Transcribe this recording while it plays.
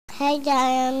Hey, Daddy,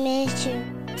 I miss you.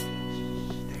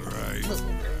 Right.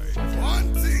 One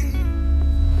thing.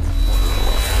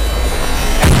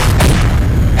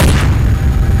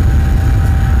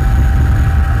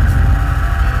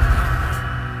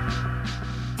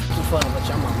 Too funny, but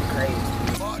your mama crazy.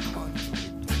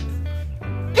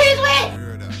 Piglet!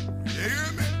 You hear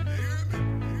me?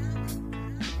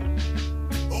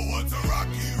 Oh, what's a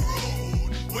rocky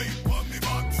road? Wait for me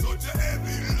back, such a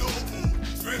heavy load.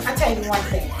 I tell you one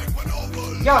thing.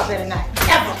 Y'all better not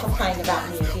ever complain about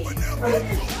me again.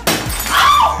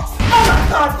 Oh! Oh my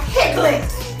God, Piglet!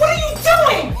 What are you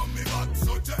doing?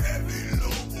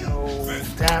 Yo,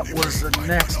 that was the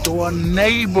next door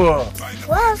neighbor.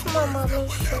 Where's my mommy?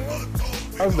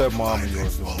 How's that mom of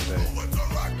yours doing today?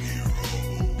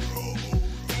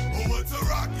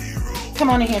 Come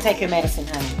on in here and take your medicine,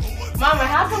 honey. Mama,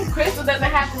 how come Crystal doesn't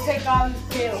have to take all these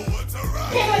pills?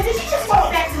 Piglet, did you just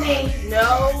walk back to me?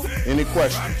 No. Any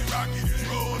questions?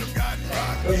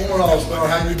 Good morning, All-Star.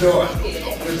 How you doing?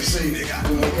 Good to see you.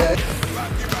 Doing okay?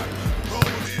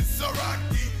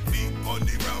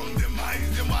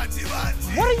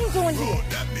 What are you doing here?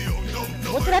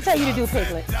 What did I tell you to do,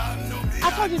 Piglet?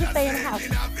 I told you to stay in the house.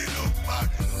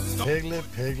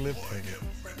 Piglet.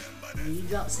 When you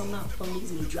drop something out the police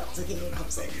and you drop the head, come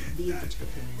say, be what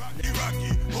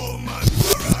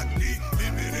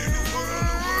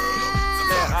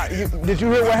you Did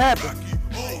you hear what happened?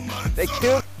 They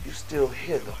killed. You still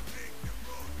here though,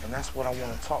 and that's what I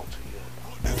want to talk to you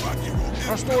about.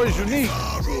 Our story's unique.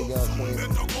 see y'all queen.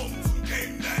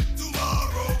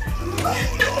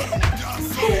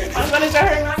 I'm gonna show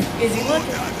her now. Is he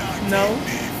looking? No.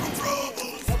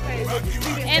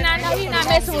 And I know you're not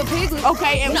messing with Piglet.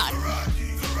 Okay, and I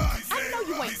know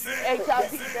you ain't.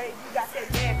 HIV, you got that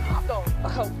bad cock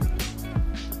on.